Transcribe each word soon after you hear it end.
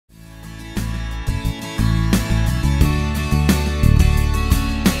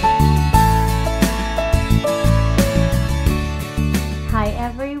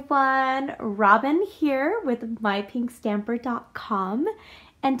everyone, Robyn here with mypinkstamper.com,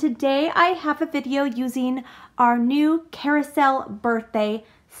 and today I have a video using our new Carousel birthday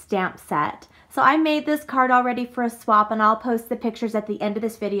stamp set. So I made this card already for a swap, and I'll post the pictures at the end of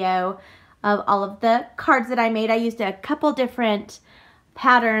this video of all of the cards that I made. I used a couple different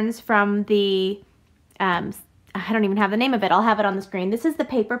patterns from the, I don't even have the name of it, I'll have it on the screen. This is the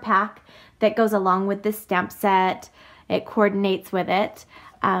paper pack that goes along with this stamp set. It coordinates with it,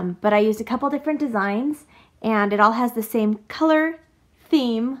 but I used a couple different designs, and it all has the same color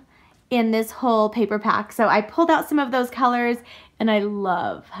theme in this whole paper pack. So I pulled out some of those colors, and I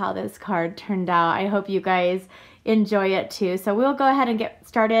love how this card turned out. I hope you guys enjoy it too. So we'll go ahead and get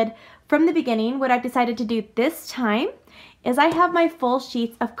started from the beginning. What I've decided to do this time is I have my full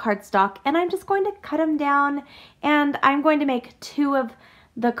sheets of cardstock, and I'm just going to cut them down, and I'm going to make two of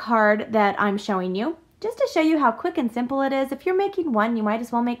the card that I'm showing you, just to show you how quick and simple it is. If you're making one, you might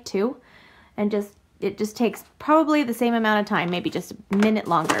as well make two, and it just takes probably the same amount of time, maybe just a minute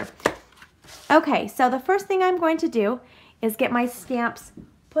longer. Okay, so the first thing I'm going to do is get my stamps,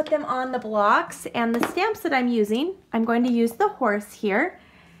 put them on the blocks, and the stamps that I'm using, I'm going to use the horse here,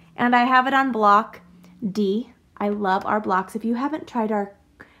 and I have it on block D. I love our blocks. If you haven't tried our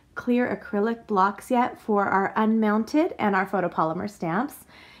clear acrylic blocks yet for our unmounted and our photopolymer stamps,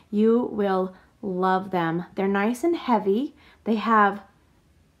 you will love them. They're nice and heavy. They have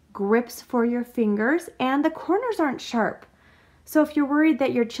grips for your fingers, and the corners aren't sharp. So if you're worried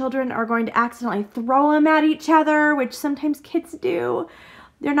that your children are going to accidentally throw them at each other, which sometimes kids do,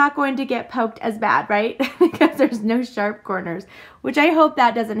 they're not going to get poked as bad, right? Because there's no sharp corners, which I hope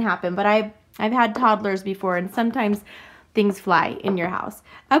that doesn't happen. But I've had toddlers before, and sometimes things fly in your house.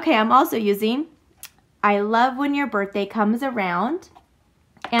 Okay, I'm also using I Love When Your Birthday Comes Around.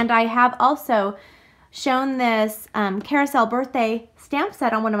 And I have also shown this Carousel birthday stamp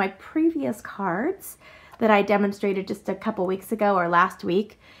set on one of my previous cards that I demonstrated just a couple weeks ago or last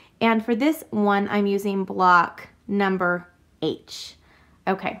week. And for this one, I'm using block number H.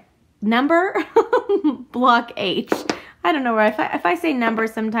 Okay, number block H. I don't know where, if I say number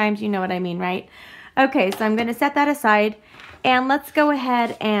sometimes, you know what I mean, right? Okay, so I'm going to set that aside, and let's go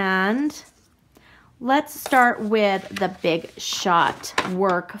ahead and let's start with the big shot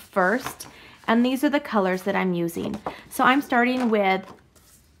work first, and these are the colors that I'm using. So I'm starting with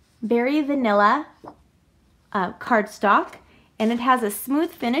Berry Vanilla cardstock, and it has a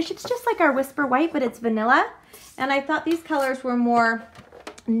smooth finish. It's just like our Whisper White, but it's vanilla, and I thought these colors were more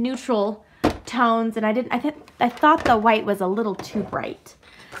neutral tones, and I thought the white was a little too bright.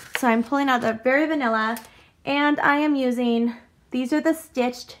 So I'm pulling out the Berry Vanilla, and I am using, these are the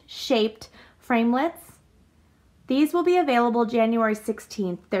stitched shaped framelits. These will be available January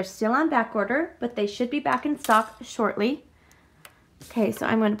 16th. They're still on back order, but they should be back in stock shortly. Okay, so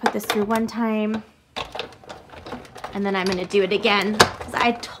I'm going to put this through one time, and then I'm going to do it again, because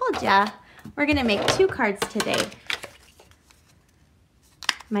I told ya we're going to make two cards today.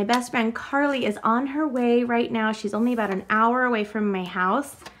 My best friend Carly is on her way right now. She's only about an hour away from my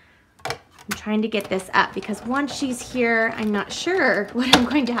house. I'm trying to get this up because once she's here, I'm not sure what I'm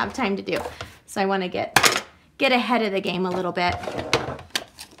going to have time to do. So I want to get ahead of the game a little bit.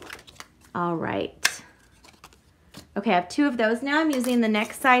 All right. Okay, I have two of those. Now I'm using the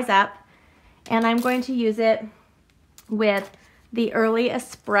next size up, and I'm going to use it with the Early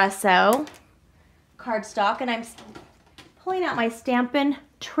Espresso cardstock, and I'm pulling out my Stampin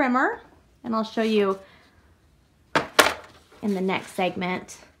Trimmer, and I'll show you in the next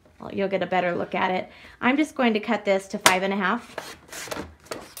segment. Well, you'll get a better look at it. I'm just going to cut this to 5.5,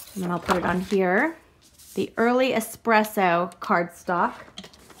 and then I'll put it on here. The Early Espresso cardstock.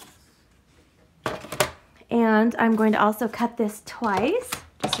 And I'm going to also cut this twice.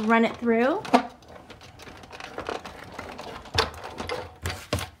 Just run it through.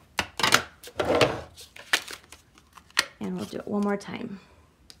 And we'll do it one more time.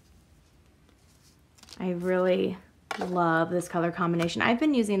 I really love this color combination. I've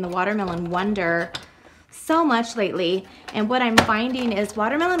been using the Watermelon Wonder so much lately, and what I'm finding is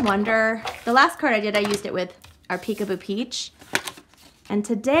Watermelon Wonder, the last card I did, I used it with our Peekaboo Peach, and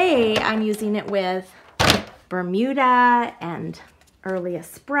today I'm using it with Bermuda and Early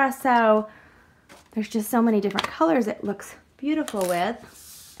Espresso. There's just so many different colors it looks beautiful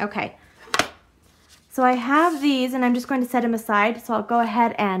with. Okay, so I have these, and I'm just going to set them aside, so I'll go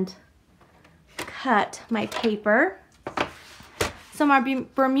ahead and cut my paper. So my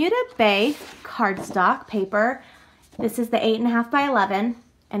Bermuda Bay cardstock paper, this is the 8.5 by 11,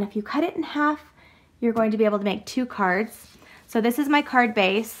 and if you cut it in half, you're going to be able to make two cards. So this is my card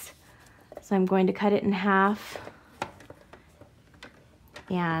base, so I'm going to cut it in half,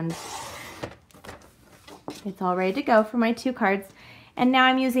 And it's all ready to go for my 2 cards. And now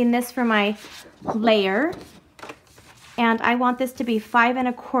I'm using this for my layer. And I want this to be 5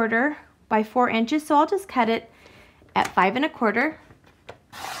 1/4 by 4 inches. So I'll just cut it at 5 1/4.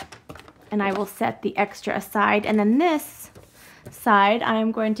 And I will set the extra aside. And then this side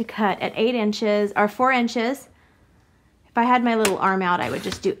I'm going to cut at 8 inches or 4 inches. If I had my little arm out, I would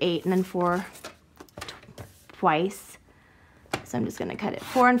just do 8 and then 4 twice. So I'm just going to cut it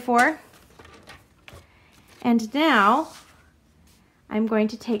 4 and 4. And now I'm going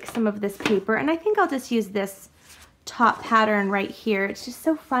to take some of this paper, and I think I'll just use this top pattern right here. It's just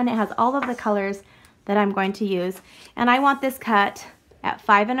so fun. It has all of the colors that I'm going to use. And I want this cut at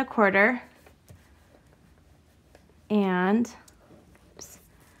 5 1/4. And oops,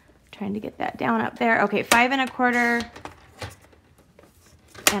 trying to get that down up there. Okay, 5 1/4.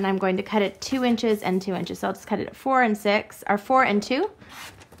 And I'm going to cut it 2 inches and 2 inches. So I'll just cut it at 4 and 6, or 4 and 2.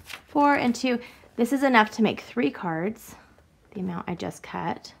 4 and 2. This is enough to make 3 cards, the amount I just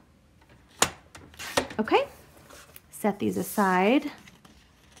cut. Okay, set these aside.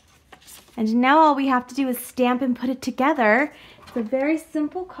 And now all we have to do is stamp and put it together. It's a very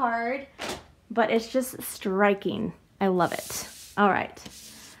simple card, but it's just striking. I love it. All right,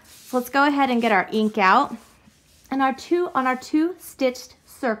 so let's go ahead and get our ink out. And on our 2 stitched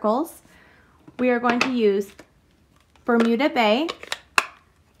circles, we are going to use Bermuda Bay,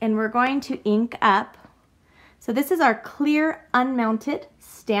 and we're going to ink up. So this is our clear unmounted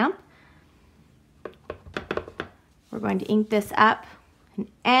stamp. We're going to ink this up, and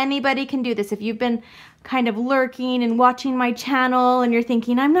anybody can do this. If you've been kind of lurking and watching my channel and you're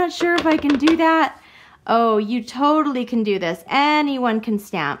thinking, I'm not sure if I can do that. Oh, you totally can do this. Anyone can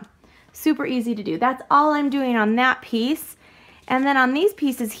stamp. Super easy to do. That's all I'm doing on that piece. And then on these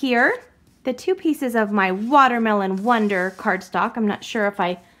pieces here, the 2 pieces of my Watermelon Wonder cardstock. I'm not sure if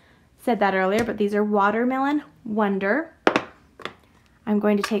I said that earlier, but these are Watermelon Wonder. I'm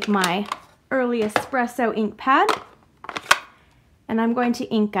going to take my Early Espresso Ink Pad, and I'm going to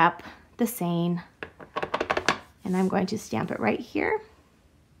ink up the same. And I'm going to stamp it right here.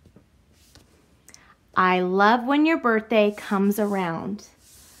 I love when your birthday comes around.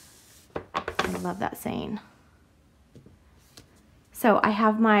 I love that saying. So I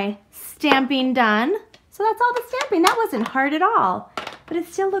have my stamping done. So that's all the stamping. That wasn't hard at all, but it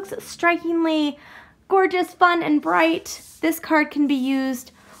still looks strikingly gorgeous, fun, and bright. This card can be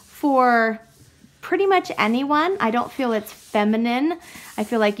used for pretty much anyone. I don't feel it's feminine. I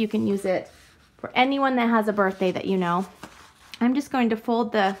feel like you can use it for anyone that has a birthday that you know. I'm just going to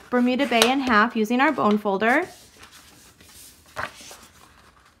fold the Bermuda Bay in half using our bone folder.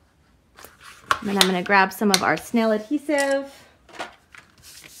 And then I'm going to grab some of our snail adhesive.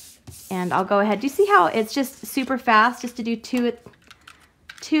 And I'll go ahead. Do you see how it's just super fast just to do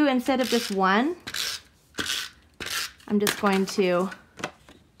two instead of just 1? I'm just going to,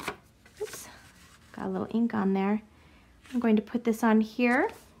 oops, got a little ink on there. I'm going to put this on here.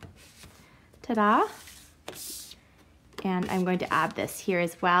 Ta-da. And I'm going to add this here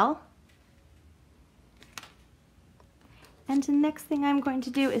as well. And the next thing I'm going to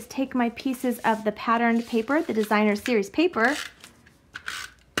do is take my pieces of the patterned paper, the Designer Series paper.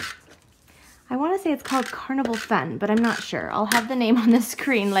 I want to say it's called Carnival Fun, but I'm not sure. I'll have the name on the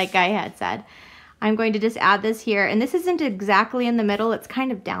screen like I had said. I'm going to just add this here, and this isn't exactly in the middle. It's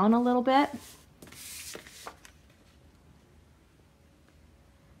kind of down a little bit.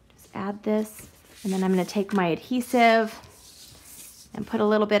 Just add this, and then I'm going to take my adhesive and put a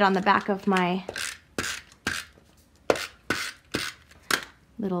little bit on the back of my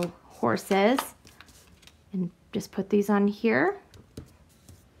little horses and just put these on here.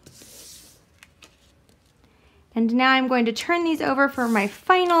 And now I'm going to turn these over for my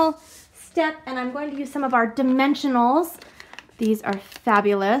final step, and I'm going to use some of our Dimensionals. These are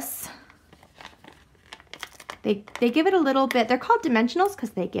fabulous. They give it a little bit, they're called Dimensionals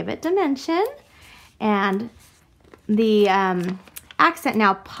because they give it dimension. And the accent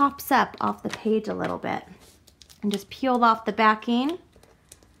now pops up off the page a little bit. And just peel off the backing.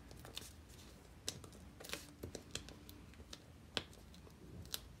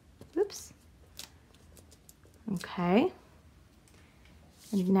 Oops. Okay.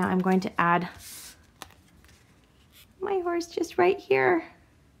 And now I'm going to add my horse just right here.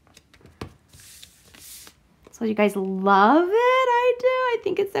 So you guys love it? I do. I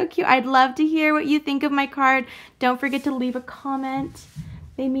think it's so cute. I'd love to hear what you think of my card. Don't forget to leave a comment.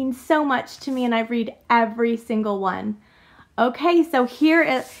 They mean so much to me, and I read every single one. Okay, so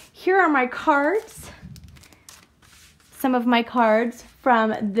here are my cards. Some of my cards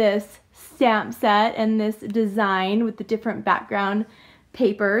from this stamp set and this design with the different background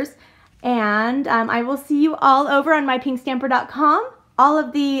papers. And I will see you all over on mypinkstamper.com. All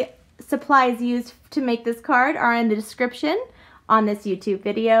of the supplies used to make this card are in the description on this YouTube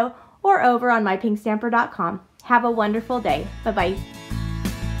video or over on mypinkstamper.com. Have a wonderful day. Bye-bye.